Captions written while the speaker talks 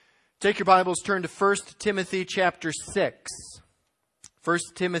Take your Bibles, turn to 1 Timothy chapter 6. 1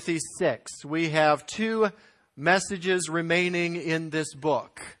 Timothy 6. We have 2 messages remaining in this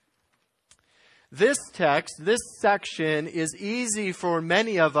book. This text, this section, is easy for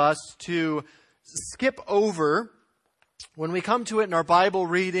many of us to skip over when we come to it in our Bible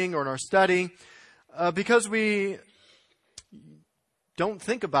reading or in our study because we don't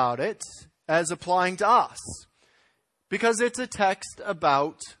think about it as applying to us. Because it's a text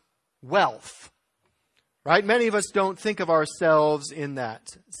about wealth, right? Many of us don't think of ourselves in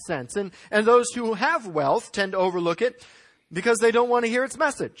that sense. And those who have wealth tend to overlook it because they don't want to hear its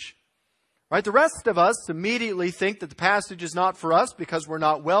message, right? The rest of us immediately think that the passage is not for us because we're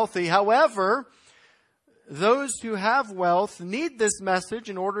not wealthy. However, those who have wealth need this message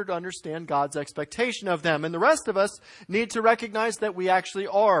in order to understand God's expectation of them. And the rest of us need to recognize that we actually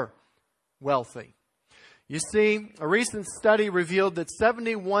are wealthy. You see, a recent study revealed that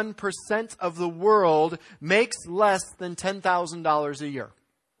 71% of the world makes less than $10,000 a year.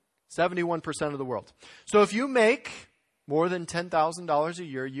 71% of the world. So if you make more than $10,000 a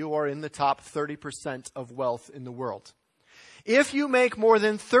year, you are in the top 30% of wealth in the world. If you make more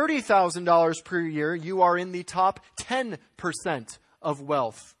than $30,000 per year, you are in the top 10% of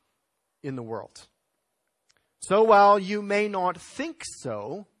wealth in the world. So while you may not think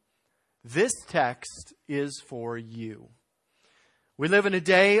so, this text is for you. We live in a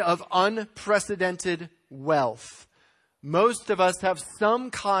day of unprecedented wealth. Most of us have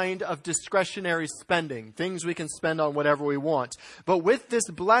some kind of discretionary spending, things we can spend on whatever we want. But with this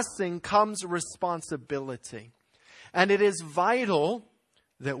blessing comes responsibility. And it is vital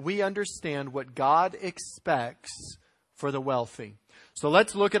that we understand what God expects for the wealthy. So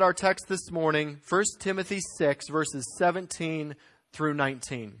let's look at our text this morning, 1 Timothy 6, verses 17 through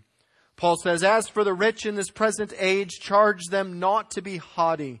 19. Paul says, "As for the rich in this present age, charge them not to be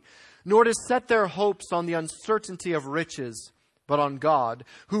haughty, nor to set their hopes on the uncertainty of riches, but on God,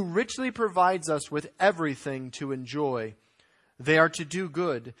 who richly provides us with everything to enjoy. They are to do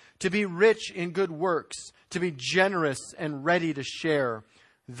good, to be rich in good works, to be generous and ready to share,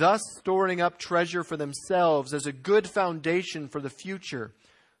 thus storing up treasure for themselves as a good foundation for the future,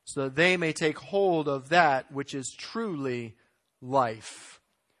 so that they may take hold of that which is truly life."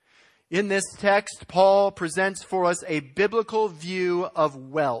 In this text, Paul presents for us a biblical view of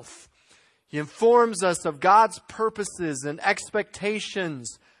wealth. He informs us of God's purposes and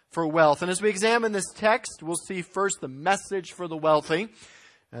expectations for wealth. And as we examine this text, we'll see first the message for the wealthy,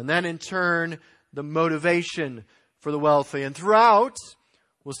 and then in turn, the motivation for the wealthy. And throughout,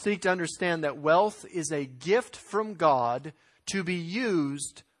 we'll seek to understand that wealth is a gift from God to be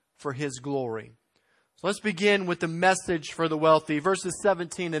used for His glory. So let's begin with the message for the wealthy, verses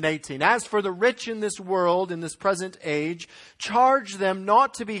 17 and 18. "As for the rich in this world, in this present age, charge them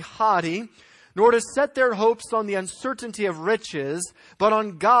not to be haughty, nor to set their hopes on the uncertainty of riches, but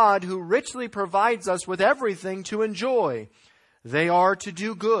on God, who richly provides us with everything to enjoy. They are to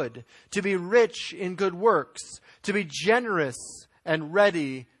do good, to be rich in good works, to be generous and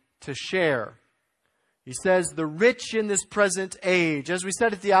ready to share." He says, the rich in this present age. As we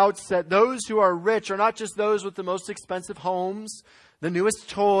said at the outset, those who are rich are not just those with the most expensive homes, the newest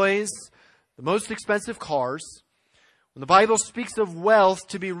toys, the most expensive cars. When the Bible speaks of wealth,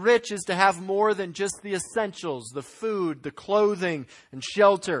 to be rich is to have more than just the essentials, the food, the clothing, and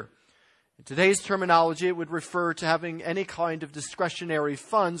shelter. In today's terminology, it would refer to having any kind of discretionary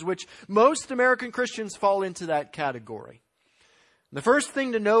funds, which most American Christians fall into that category. The first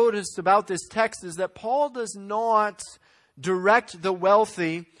thing to notice about this text is that Paul does not direct the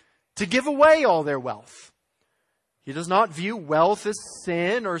wealthy to give away all their wealth. He does not view wealth as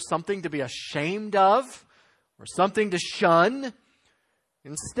sin or something to be ashamed of or something to shun.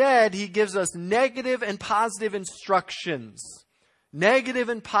 Instead, he gives us negative and positive instructions, negative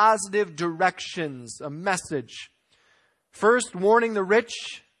and positive directions, a message. First, warning the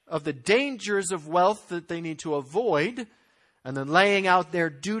rich of the dangers of wealth that they need to avoid, and then laying out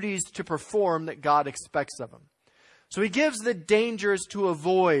their duties to perform that God expects of them. So he gives the dangers to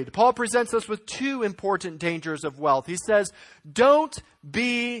avoid. Paul presents us with 2 important dangers of wealth. He says, don't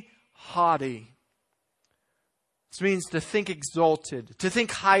be haughty. This means to think exalted, to think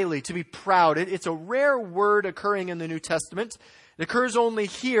highly, to be proud. It's a rare word occurring in the New Testament. It occurs only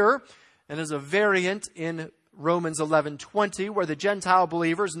here and is a variant in Romans 11:20, where the Gentile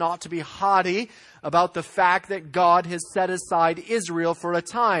believers not to be haughty about the fact that God has set aside Israel for a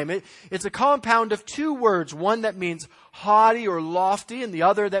time. It's a compound of 2 words, one that means haughty or lofty, and the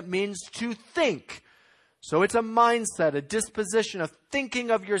other that means to think. So it's a mindset, a disposition of thinking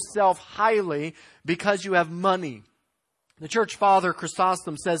of yourself highly because you have money. The church father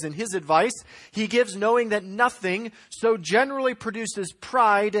Chrysostom says in his advice, he gives knowing that nothing so generally produces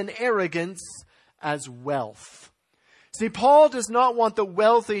pride and arrogance as wealth. See, Paul does not want the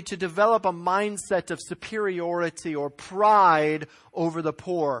wealthy to develop a mindset of superiority or pride over the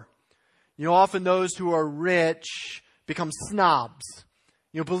poor. Often those who are rich become snobs,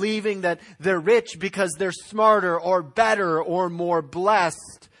 believing that they're rich because they're smarter or better or more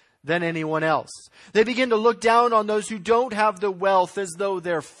blessed than anyone else. They begin to look down on those who don't have the wealth as though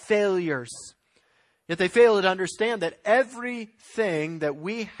they're failures. Yet they fail to understand that everything that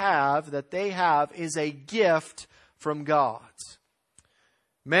we have, that they have, is a gift from God.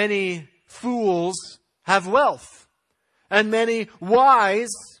 Many fools have wealth, and many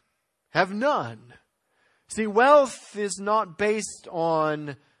wise have none. See, wealth is not based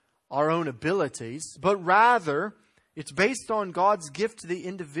on our own abilities, but rather it's based on God's gift to the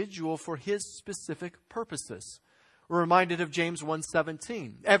individual for His specific purposes. We're reminded of James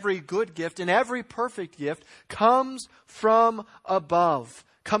 1:17. Every good gift and every perfect gift comes from above,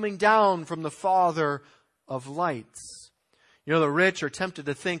 coming down from the Father of lights. The rich are tempted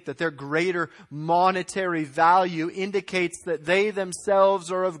to think that their greater monetary value indicates that they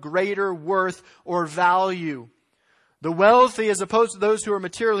themselves are of greater worth or value. The wealthy, as opposed to those who are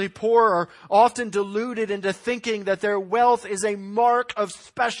materially poor, are often deluded into thinking that their wealth is a mark of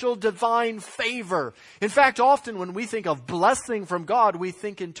special divine favor. In fact, often when we think of blessing from God, we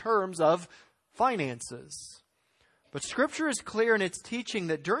think in terms of finances. But Scripture is clear in its teaching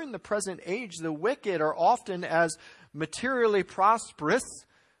that during the present age, the wicked are often as materially prosperous,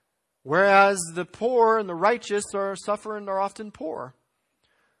 whereas the poor and the righteous are often poor.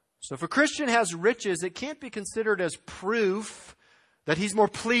 So if a Christian has riches, it can't be considered as proof that he's more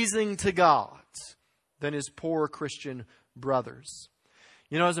pleasing to God than his poor Christian brothers.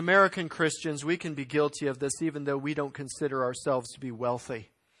 As American Christians, we can be guilty of this even though we don't consider ourselves to be wealthy.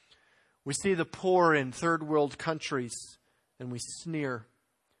 We see the poor in third world countries and we sneer.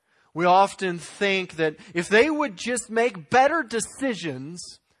 We often think that if they would just make better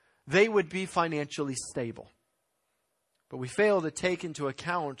decisions, they would be financially stable. But we fail to take into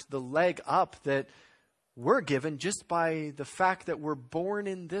account the leg up that we're given just by the fact that we're born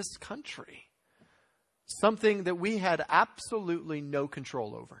in this country. Something that we had absolutely no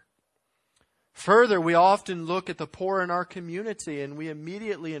control over. Further, we often look at the poor in our community and we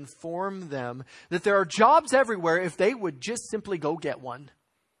immediately inform them that there are jobs everywhere if they would just simply go get one.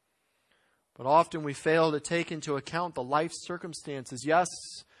 But often we fail to take into account the life circumstances. Yes,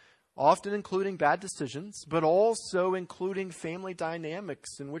 often including bad decisions, but also including family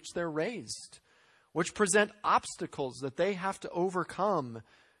dynamics in which they're raised, which present obstacles that they have to overcome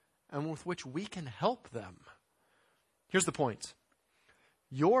and with which we can help them. Here's the point.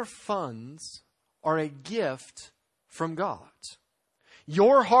 Your funds are a gift from God.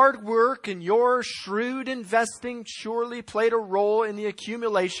 Your hard work and your shrewd investing surely played a role in the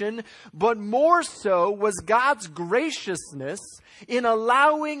accumulation, but more so was God's graciousness in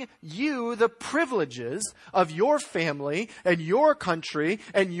allowing you the privileges of your family and your country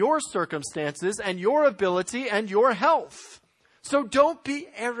and your circumstances and your ability and your health. So don't be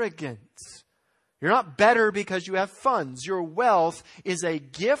arrogant. You're not better because you have funds. Your wealth is a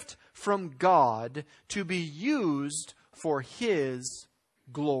gift from God to be used for His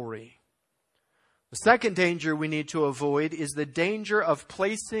glory. The second danger we need to avoid is the danger of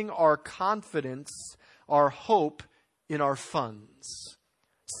placing our confidence, our hope in our funds.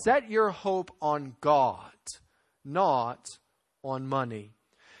 Set your hope on God, not on money.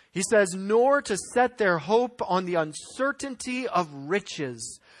 He says, nor to set their hope on the uncertainty of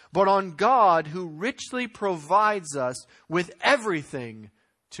riches, but on God who richly provides us with everything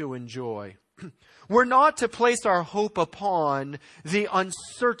to enjoy. We're not to place our hope upon the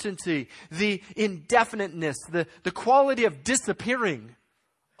uncertainty, the indefiniteness, the quality of disappearing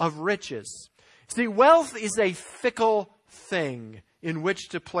of riches. See, wealth is a fickle thing in which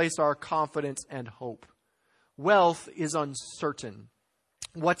to place our confidence and hope. Wealth is uncertain.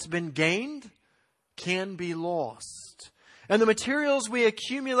 What's been gained can be lost. And the materials we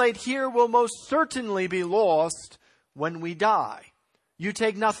accumulate here will most certainly be lost when we die. You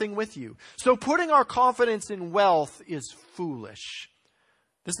take nothing with you. So putting our confidence in wealth is foolish.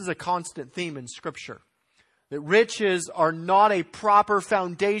 This is a constant theme in Scripture. That riches are not a proper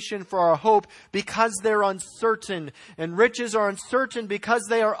foundation for our hope because they're uncertain. And riches are uncertain because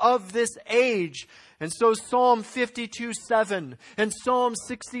they are of this age. And so Psalm 52:7 and Psalm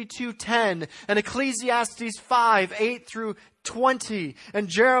 62:10 and Ecclesiastes 5:8 through 20 and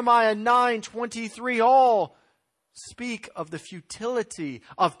Jeremiah 9:23 all speak of the futility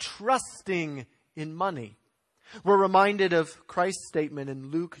of trusting in money. We're reminded of Christ's statement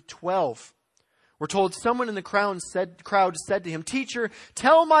in Luke 12. We're told someone in the crowd said to him, "Teacher,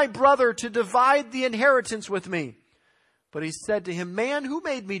 tell my brother to divide the inheritance with me." But he said to him, "Man, who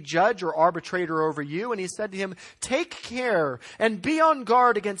made me judge or arbitrator over you?" And he said to him, "Take care and be on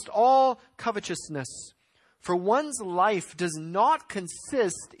guard against all covetousness. For one's life does not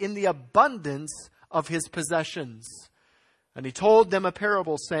consist in the abundance of his possessions." And he told them a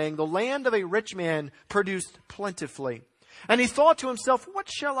parable, saying, "The land of a rich man produced plentifully. And he thought to himself, 'What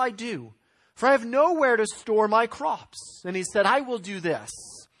shall I do? For I have nowhere to store my crops.' And he said, 'I will do this.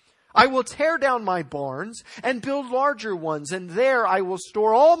 I will tear down my barns and build larger ones, and there I will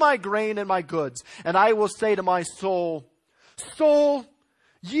store all my grain and my goods. And I will say to my soul, Soul,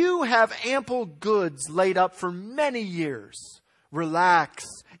 you have ample goods laid up for many years. Relax,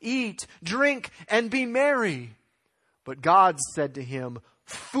 eat, drink, and be merry.' But God said to him,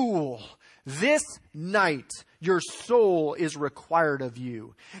 'Fool, this night your soul is required of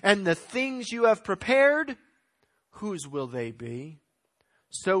you. And the things you have prepared, whose will they be?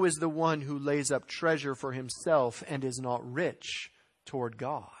 So is the one who lays up treasure for himself and is not rich toward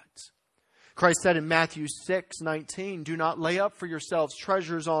God.'" Christ said in Matthew 6:19, "Do not lay up for yourselves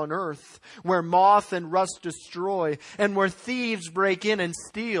treasures on earth, where moth and rust destroy, and where thieves break in and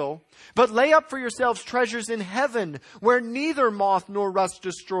steal. But lay up for yourselves treasures in heaven, where neither moth nor rust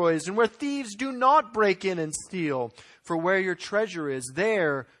destroys, and where thieves do not break in and steal. For where your treasure is,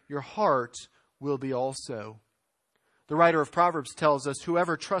 there your heart will be also." The writer of Proverbs tells us,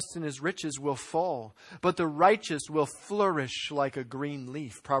 "Whoever trusts in his riches will fall, but the righteous will flourish like a green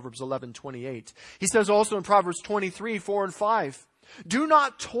leaf." Proverbs 11:28. He says also in Proverbs 23:4-5, "Do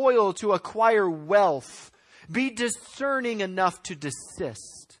not toil to acquire wealth. Be discerning enough to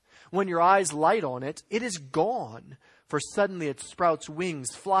desist. When your eyes light on it, it is gone, for suddenly it sprouts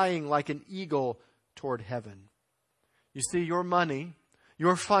wings, flying like an eagle toward heaven." You see, your money,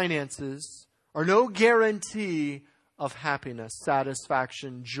 your finances are no guarantee of happiness,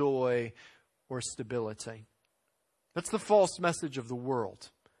 satisfaction, joy, or stability. That's the false message of the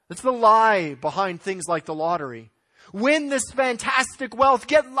world. That's the lie behind things like the lottery. Win this fantastic wealth,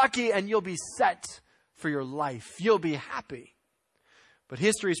 get lucky, and you'll be set for your life. You'll be happy. But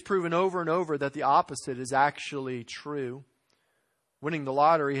history has proven over and over that the opposite is actually true. Winning the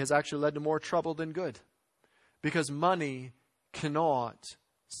lottery has actually led to more trouble than good, because money cannot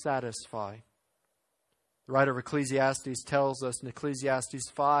satisfy. The writer of Ecclesiastes tells us in Ecclesiastes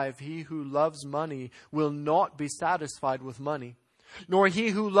 5, "He who loves money will not be satisfied with money, nor he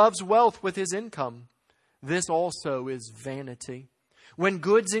who loves wealth with his income. This also is vanity. When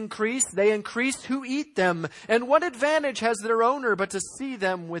goods increase, they increase who eat them. And what advantage has their owner but to see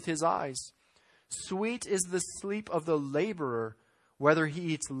them with his eyes? Sweet is the sleep of the laborer, whether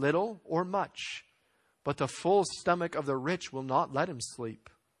he eats little or much. But the full stomach of the rich will not let him sleep."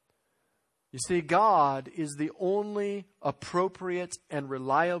 You see, God is the only appropriate and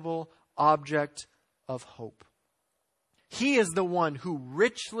reliable object of hope. He is the one who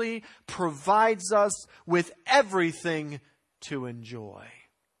richly provides us with everything to enjoy.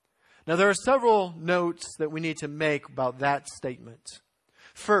 Now, there are several notes that we need to make about that statement.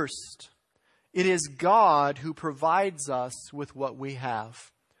 First, it is God who provides us with what we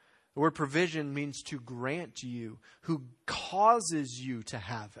have. The word provision means to grant you, who causes you to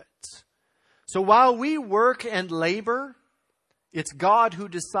have it. So while we work and labor, it's God who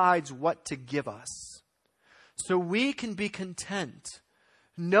decides what to give us. So we can be content,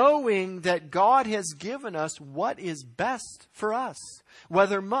 knowing that God has given us what is best for us,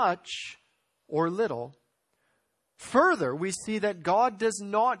 whether much or little. Further, we see that God does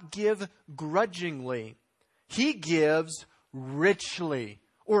not give grudgingly. He gives richly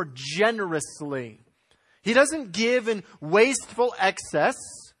or generously. He doesn't give in wasteful excess,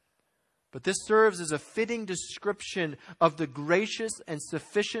 but this serves as a fitting description of the gracious and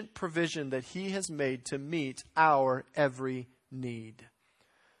sufficient provision that He has made to meet our every need.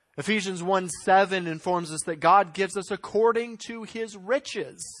 Ephesians 1:7 informs us that God gives us according to His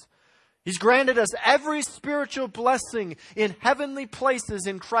riches. He's granted us every spiritual blessing in heavenly places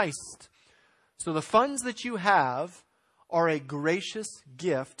in Christ. So the funds that you have are a gracious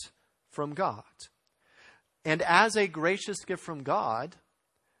gift from God. And as a gracious gift from God,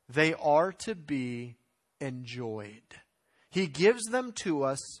 they are to be enjoyed. He gives them to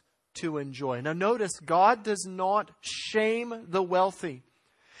us to enjoy. Now notice, God does not shame the wealthy.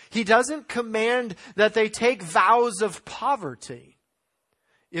 He doesn't command that they take vows of poverty.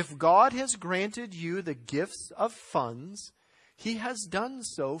 If God has granted you the gifts of funds, He has done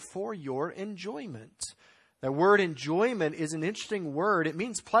so for your enjoyment. That word enjoyment is an interesting word. It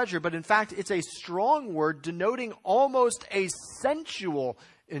means pleasure, but in fact, it's a strong word denoting almost a sensual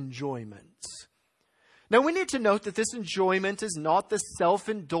enjoyment. Now, we need to note that this enjoyment is not the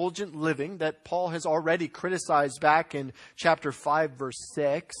self-indulgent living that Paul has already criticized back in chapter 5, verse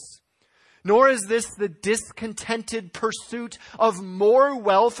 6. Nor is this the discontented pursuit of more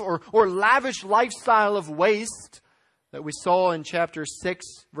wealth or lavish lifestyle of waste that we saw in chapter 6,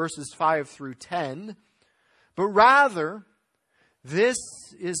 verses 5 through 10. But rather, this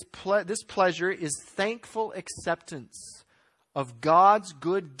pleasure is thankful acceptance of God's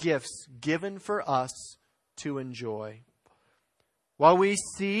good gifts given for us to enjoy. While we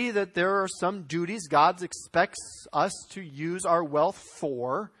see that there are some duties God expects us to use our wealth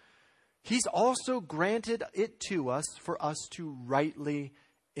for, He's also granted it to us for us to rightly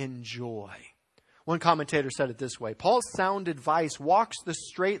enjoy. One commentator said it this way: Paul's sound advice walks the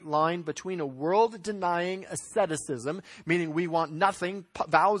straight line between a world-denying asceticism, meaning we want nothing,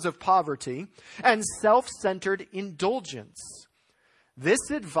 vows of poverty, and self-centered indulgence.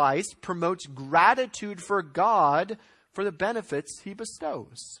 This advice promotes gratitude for God for the benefits He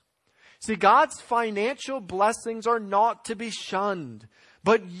bestows. See, God's financial blessings are not to be shunned,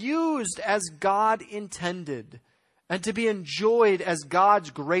 but used as God intended, and to be enjoyed as God's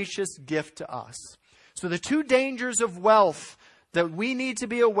gracious gift to us. So the two dangers of wealth that we need to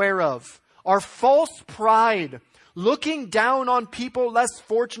be aware of are false pride, looking down on people less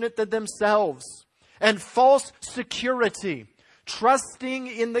fortunate than themselves, and false security, trusting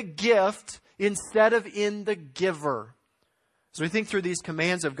in the gift instead of in the giver. As we think through these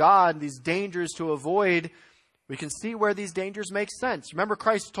commands of God, these dangers to avoid, we can see where these dangers make sense. Remember,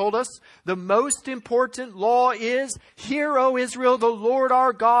 Christ told us the most important law is, "Hear, O Israel, the Lord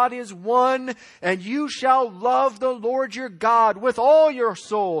our God is one, and you shall love the Lord your God with all your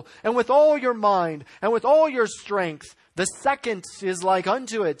soul, and with all your mind, and with all your strength." The second is like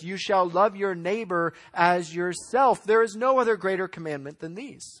unto it: you shall love your neighbor as yourself. There is no other greater commandment than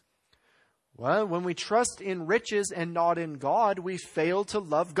these. Well, when we trust in riches and not in God, we fail to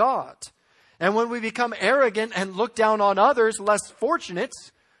love God. And when we become arrogant and look down on others less fortunate,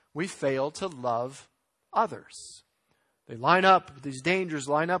 we fail to love others. These dangers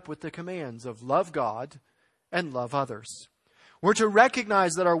line up with the commands of love God and love others. We're to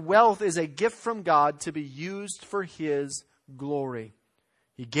recognize that our wealth is a gift from God to be used for His glory.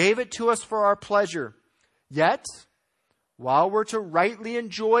 He gave it to us for our pleasure. Yet, while we're to rightly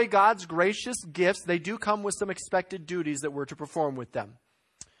enjoy God's gracious gifts, they do come with some expected duties that we're to perform with them.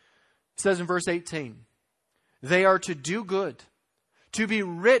 It says in verse 18, they are to do good, to be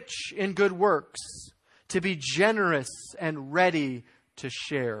rich in good works, to be generous and ready to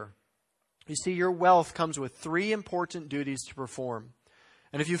share. You see, your wealth comes with three important duties to perform.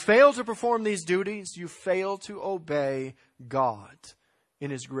 And if you fail to perform these duties, you fail to obey God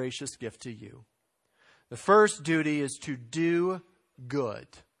in His gracious gift to you. The first duty is to do good.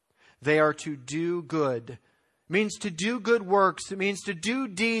 They are to do good. It means to do good works. It means to do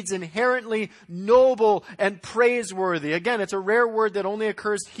deeds inherently noble and praiseworthy. Again, it's a rare word that only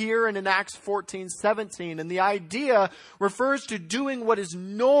occurs here and in Acts 14:17. And the idea refers to doing what is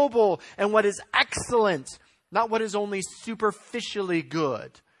noble and what is excellent, not what is only superficially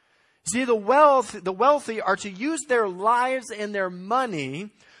good. See, the wealthy are to use their lives and their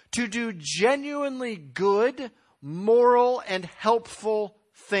money to do genuinely good, moral, and helpful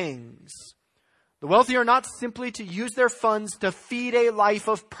things. The wealthy are not simply to use their funds to feed a life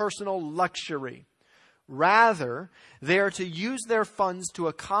of personal luxury. Rather, they are to use their funds to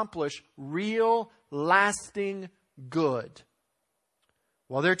accomplish real, lasting good.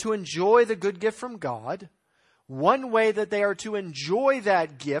 While they're to enjoy the good gift from God, one way that they are to enjoy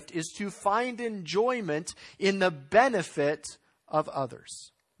that gift is to find enjoyment in the benefit of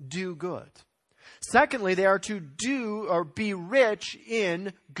others. Do good. Secondly, they are to do or be rich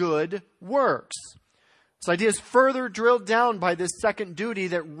in good works. This idea is further drilled down by this second duty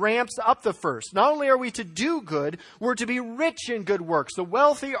that ramps up the first. Not only are we to do good, we're to be rich in good works. The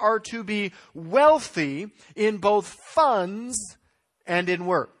wealthy are to be wealthy in both funds and in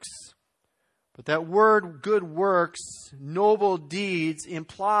works. But that word, good works, noble deeds,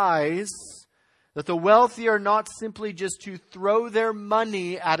 implies that the wealthy are not simply just to throw their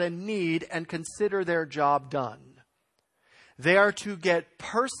money at a need and consider their job done. They are to get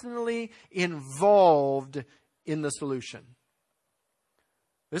personally involved in the solution.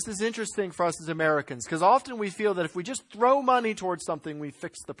 This is interesting for us as Americans, because often we feel that if we just throw money towards something, we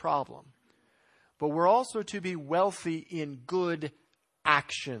fix the problem. But we're also to be wealthy in good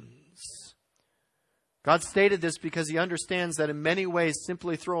actions. God stated this because he understands that in many ways,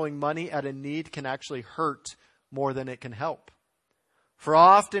 simply throwing money at a need can actually hurt more than it can help. For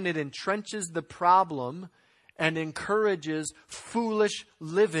often it entrenches the problem and encourages foolish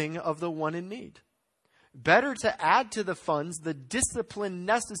living of the one in need. Better to add to the funds the discipline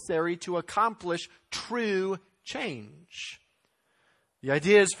necessary to accomplish true change. The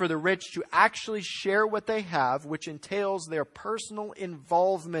idea is for the rich to actually share what they have, which entails their personal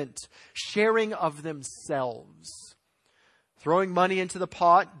involvement, sharing of themselves. Throwing money into the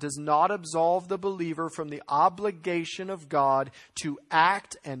pot does not absolve the believer from the obligation of God to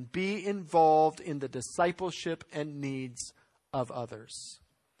act and be involved in the discipleship and needs of others.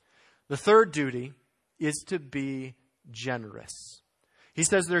 The third duty is to be generous. He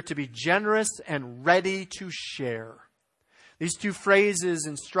says they're to be generous and ready to share. These two phrases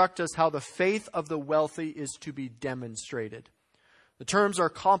instruct us how the faith of the wealthy is to be demonstrated. The terms are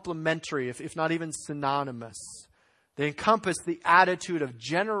complementary, if not even synonymous. They encompass the attitude of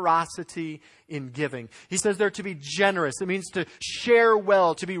generosity in giving. He says they're to be generous. It means to share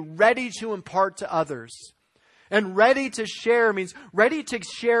well, to be ready to impart to others. And ready to share means ready to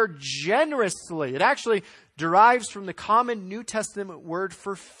share generously. It actually derives from the common New Testament word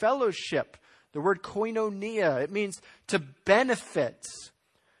for fellowship, the word koinonia. It means to benefit.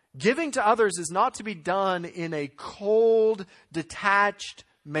 Giving to others is not to be done in a cold, detached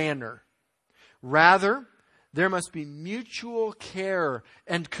manner. Rather, there must be mutual care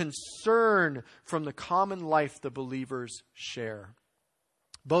and concern from the common life the believers share.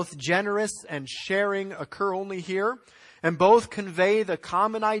 Both generous and sharing occur only here, and both convey the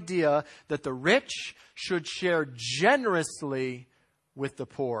common idea that the rich should share generously with the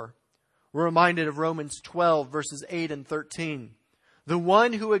poor. We're reminded of Romans 12, verses 8 and 13. The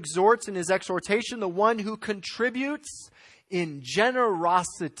one who exhorts in his exhortation, the one who contributes in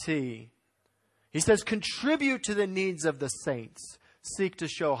generosity. He says, contribute to the needs of the saints. Seek to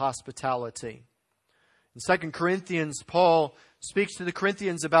show hospitality. In 2 Corinthians, Paul speaks to the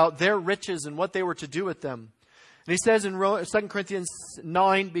Corinthians about their riches and what they were to do with them. And he says in 2 Corinthians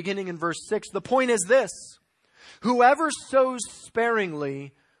 9, beginning in verse 6, the point is this: whoever sows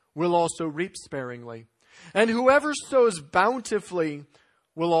sparingly will also reap sparingly. And whoever sows bountifully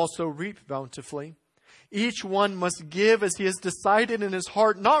will also reap bountifully. Each one must give as he has decided in his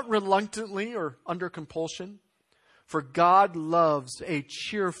heart, not reluctantly or under compulsion. For God loves a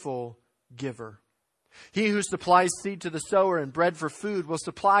cheerful giver. He who supplies seed to the sower and bread for food will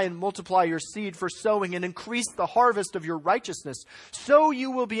supply and multiply your seed for sowing and increase the harvest of your righteousness. So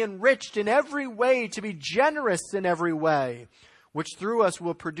you will be enriched in every way to be generous in every way, which through us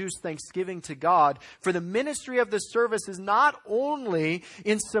will produce thanksgiving to God. For the ministry of the service is not only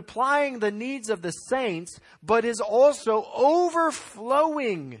in supplying the needs of the saints, but is also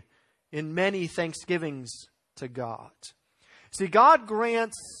overflowing in many thanksgivings to God. See, God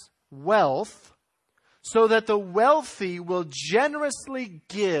grants wealth so that the wealthy will generously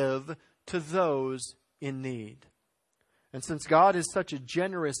give to those in need. And since God is such a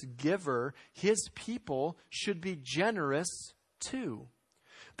generous giver, his people should be generous too.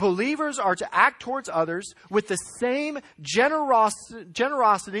 Believers are to act towards others with the same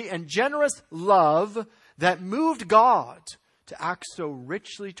generosity and generous love that moved God to act so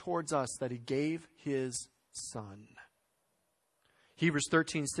richly towards us that he gave his Son. Hebrews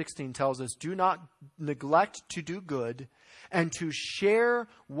 13:16 tells us, do not neglect to do good and to share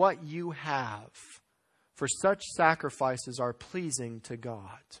what you have, for such sacrifices are pleasing to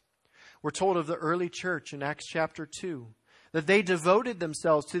God. We're told of the early church in Acts chapter 2 that they devoted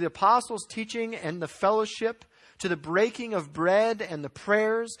themselves to the apostles' teaching and the fellowship, to the breaking of bread and the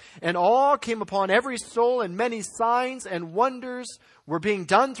prayers, and all came upon every soul, and many signs and wonders were being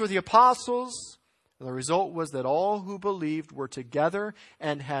done through the apostles. And the result was that all who believed were together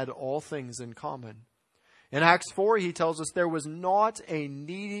and had all things in common. In Acts 4, he tells us there was not a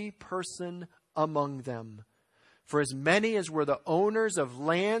needy person among them. For as many as were the owners of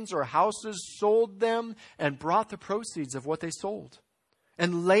lands or houses sold them and brought the proceeds of what they sold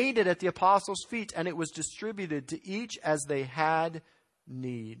and laid it at the apostles' feet, and it was distributed to each as they had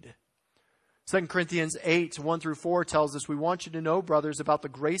need. 2 Corinthians 8, 1-4 tells us, we want you to know, brothers, about the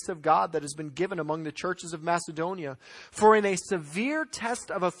grace of God that has been given among the churches of Macedonia. For in a severe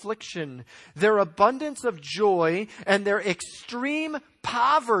test of affliction, their abundance of joy and their extreme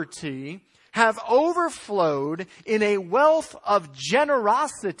poverty have overflowed in a wealth of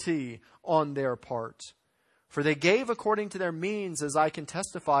generosity on their part. For they gave according to their means, as I can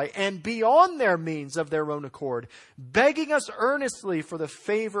testify, and beyond their means of their own accord, begging us earnestly for the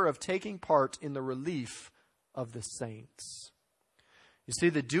favor of taking part in the relief of the saints. You You see,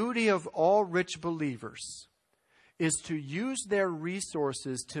 the duty of all rich believers is to use their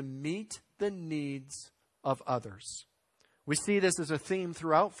resources to meet the needs of others. We see this as a theme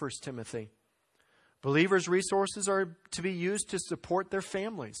throughout 1 Timothy. Believers' resources are to be used to support their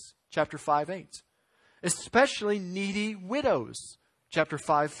families, chapter 5:8. Especially needy widows, chapter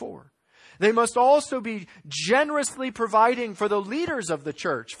 5:4. They must also be generously providing for the leaders of the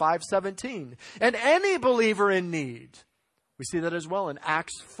church, 5:17, and any believer in need. We see that as well in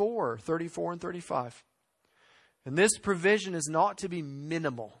Acts 4:34 and 35. And this provision is not to be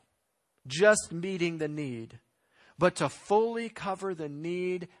minimal, just meeting the need, but to fully cover the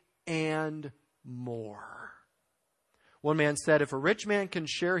need and more. One man said, if a rich man can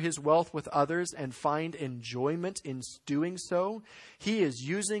share his wealth with others and find enjoyment in doing so, he is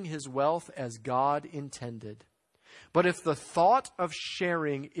using his wealth as God intended. But if the thought of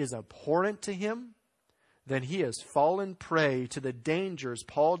sharing is abhorrent to him, then he has fallen prey to the dangers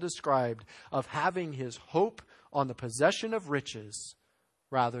Paul described of having his hope on the possession of riches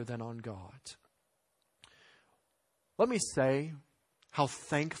rather than on God. Let me say how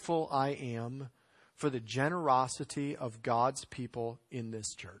thankful I am for the generosity of God's people in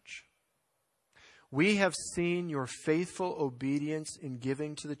this church. We have seen your faithful obedience in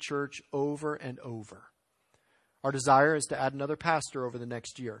giving to the church over and over. Our desire is to add another pastor over the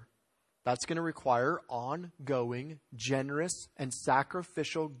next year. That's going to require ongoing, generous, and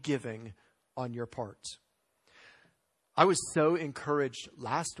sacrificial giving on your part. I was so encouraged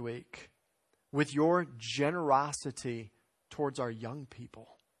last week with your generosity towards our young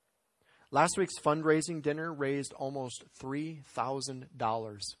people. Last week's fundraising dinner raised almost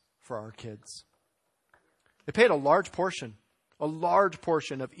 $3,000 for our kids. They paid a large portion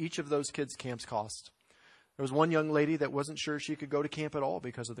of each of those kids' camp's cost. There was one young lady that wasn't sure she could go to camp at all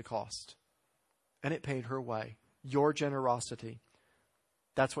because of the cost. And it paid her way. Your generosity.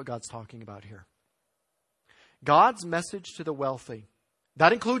 That's what God's talking about here. God's message to the wealthy,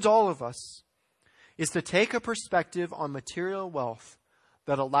 that includes all of us, is to take a perspective on material wealth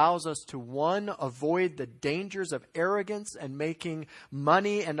that allows us to, one, avoid the dangers of arrogance and making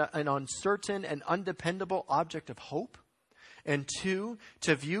money an uncertain and undependable object of hope, and two,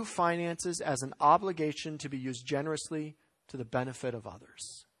 to view finances as an obligation to be used generously to the benefit of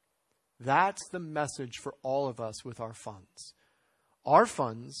others. That's the message for all of us with our funds. Our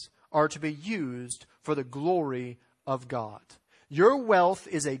funds are to be used for the glory of God. Your wealth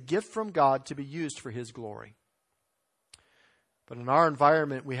is a gift from God to be used for His glory. But in our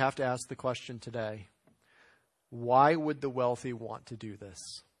environment, we have to ask the question today, why would the wealthy want to do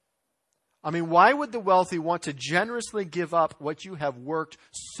this? I mean, why would the wealthy want to generously give up what you have worked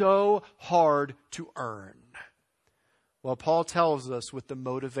so hard to earn? Well, Paul tells us with the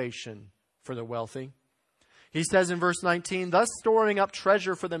motivation for the wealthy. He says in verse 19, thus storing up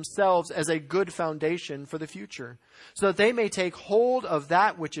treasure for themselves as a good foundation for the future, so that they may take hold of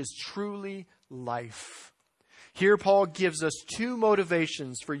that which is truly life. Here Paul gives us two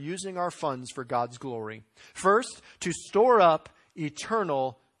motivations for using our funds for God's glory. First, to store up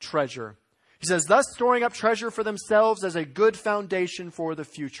eternal treasure. He says, thus storing up treasure for themselves as a good foundation for the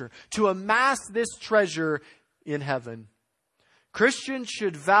future, to amass this treasure in heaven. Christians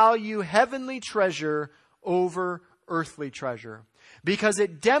should value heavenly treasure over earthly treasure because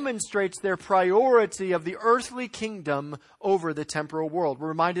it demonstrates their priority of the earthly kingdom over the temporal world. We're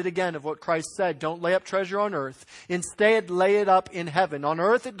reminded again of what Christ said, don't lay up treasure on earth. Instead, lay it up in heaven. On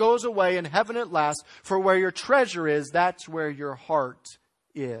earth it goes away, in heaven it lasts. For where your treasure is, that's where your heart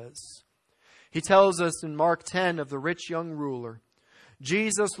is. He tells us in Mark 10 of the rich young ruler.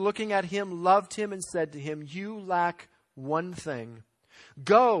 Jesus, looking at him, loved him and said to him, you lack one thing.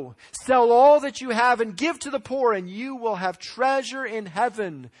 Go, sell all that you have and give to the poor, and you will have treasure in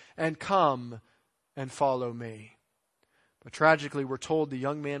heaven, and come and follow me. But tragically, we're told the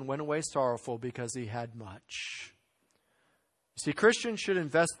young man went away sorrowful because he had much. You see, Christians should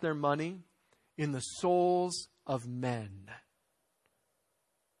invest their money in the souls of men.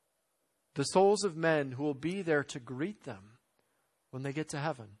 The souls of men who will be there to greet them when they get to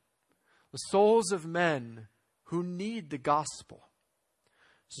heaven. The souls of men who need the gospel.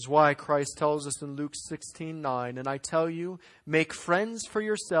 This is why Christ tells us in Luke 16:9, and I tell you, make friends for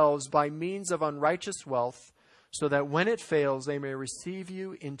yourselves by means of unrighteous wealth, so that when it fails, they may receive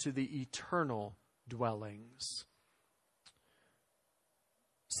you into the eternal dwellings.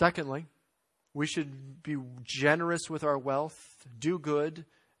 Secondly, we should be generous with our wealth, do good,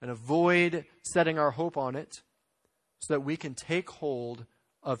 and avoid setting our hope on it, so that we can take hold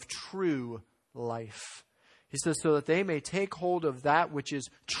of true life. He says, so that they may take hold of that which is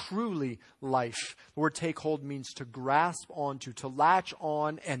truly life. The word take hold means to grasp onto, to latch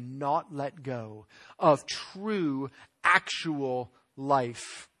on and not let go of true, actual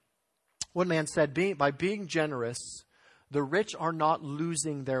life. One man said, by being generous, the rich are not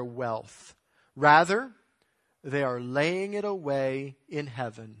losing their wealth. Rather, they are laying it away in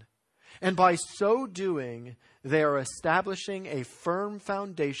heaven. And by so doing, they are establishing a firm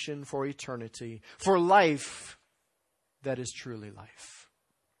foundation for eternity, for life that is truly life.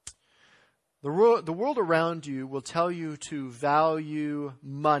 The world around you will tell you to value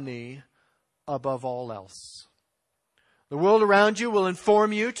money above all else. The world around you will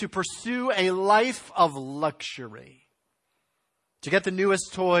inform you to pursue a life of luxury, to get the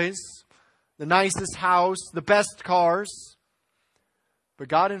newest toys, the nicest house, the best cars. But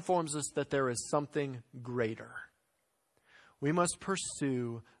God informs us that there is something greater. We must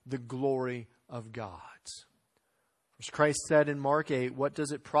pursue the glory of God. As Christ said in Mark 8, what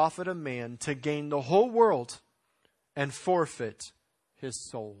does it profit a man to gain the whole world and forfeit his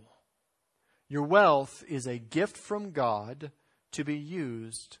soul? Your wealth is a gift from God to be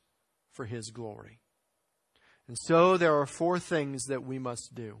used for His glory. And so there are 4 things that we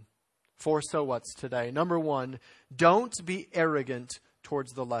must do. 4 so whats today. Number 1, don't be arrogant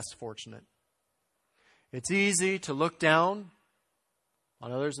towards the less fortunate. It's easy to look down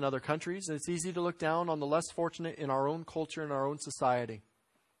on others in other countries, and it's easy to look down on the less fortunate in our own culture and our own society,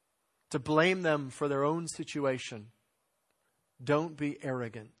 to blame them for their own situation. Don't be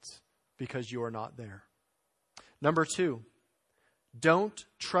arrogant because you are not there. Number 2, don't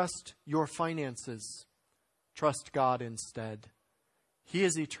trust your finances. Trust God instead. He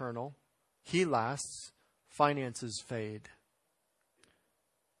is eternal. He lasts. Finances fade.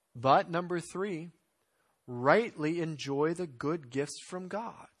 But number 3, rightly enjoy the good gifts from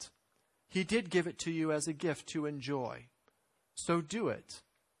God. He did give it to you as a gift to enjoy. So do it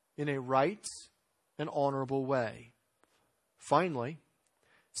in a right and honorable way. Finally,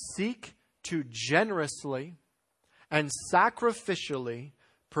 seek to generously and sacrificially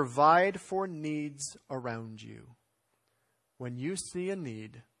provide for needs around you. When you see a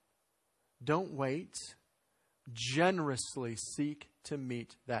need, don't wait. Generously seek to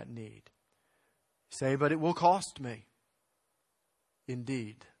meet that need. Say, but it will cost me.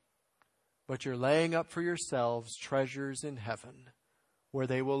 Indeed. But you're laying up for yourselves treasures in heaven, where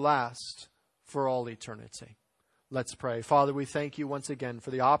they will last for all eternity. Let's pray. Father, we thank you once again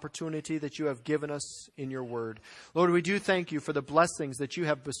for the opportunity that you have given us in your word. Lord, we do thank you for the blessings that you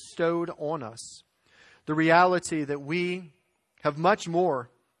have bestowed on us. The reality that we have much more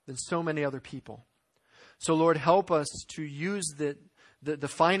than so many other people. So Lord, help us to use the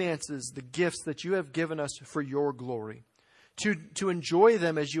finances, the gifts that you have given us for your glory. To enjoy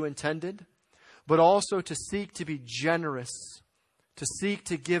them as you intended, but also to seek to be generous, to seek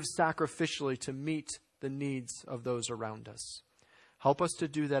to give sacrificially to meet the needs of those around us. Help us to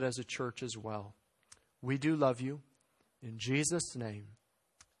do that as a church as well. We do love you. In Jesus' name,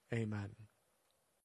 amen.